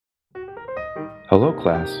Hello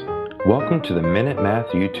class, welcome to the Minute Math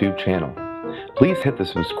YouTube channel. Please hit the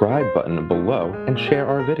subscribe button below and share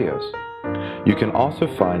our videos. You can also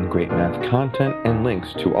find great math content and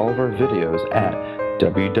links to all of our videos at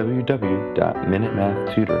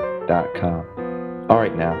www.minutemathtutor.com.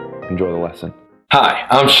 Alright now, enjoy the lesson. Hi,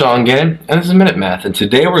 I'm Sean again, and this is Minute Math, and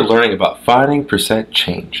today we're learning about finding percent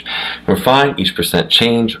change. We're find each percent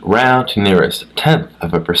change, round to nearest tenth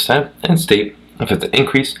of a percent, and state if it's an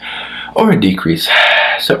increase or a decrease.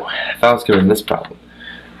 So, if I was given this problem,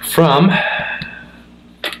 from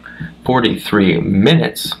 43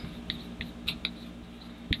 minutes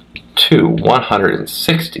to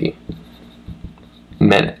 160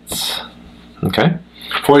 minutes, okay?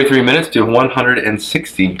 43 minutes to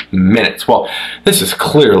 160 minutes. Well, this is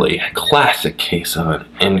clearly a classic case of an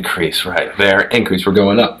increase right there. Increase, we're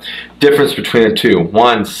going up. Difference between the two,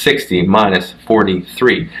 160 minus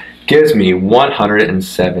 43, gives me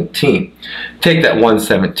 117. Take that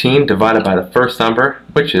 117 divided by the first number,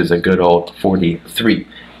 which is a good old 43.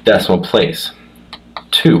 Decimal place,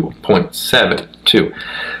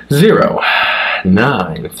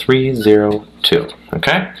 2.7209302.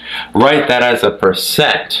 Okay? Write that as a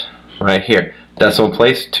percent right here. Decimal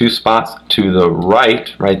place, 2 spots to the right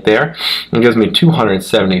there. It gives me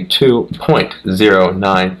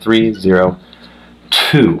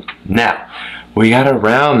 272.09302. Now, we gotta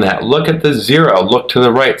round that. Look at the 0. Look to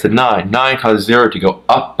the right. It's a 9. 9 causes 0 to go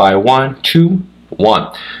up by 1 to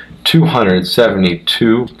 1.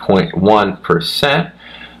 272.1%.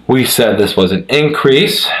 We said this was an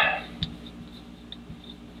increase.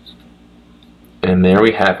 And there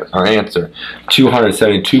we have it, our answer.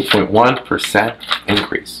 272.1%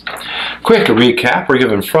 increase. Quick recap, we're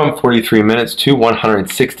given from 43 minutes to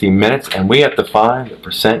 160 minutes, and we have to find the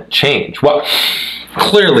percent change. Well,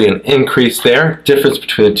 clearly an increase there. Difference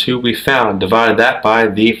between the two we found. Divided that by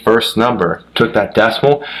the first number. Took that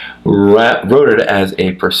decimal, wrote it as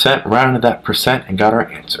a percent, rounded that percent, and got our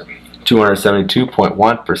answer.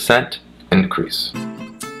 272.1% increase.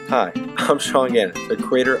 Hi, I'm Sean again, the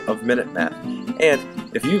creator of Minute Math. And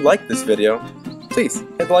if you like this video, please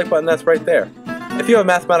hit the like button that's right there. If you have a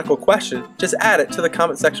mathematical question, just add it to the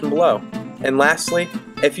comment section below. And lastly,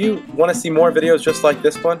 if you want to see more videos just like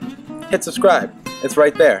this one, hit subscribe. It's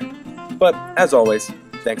right there. But as always,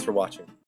 thanks for watching.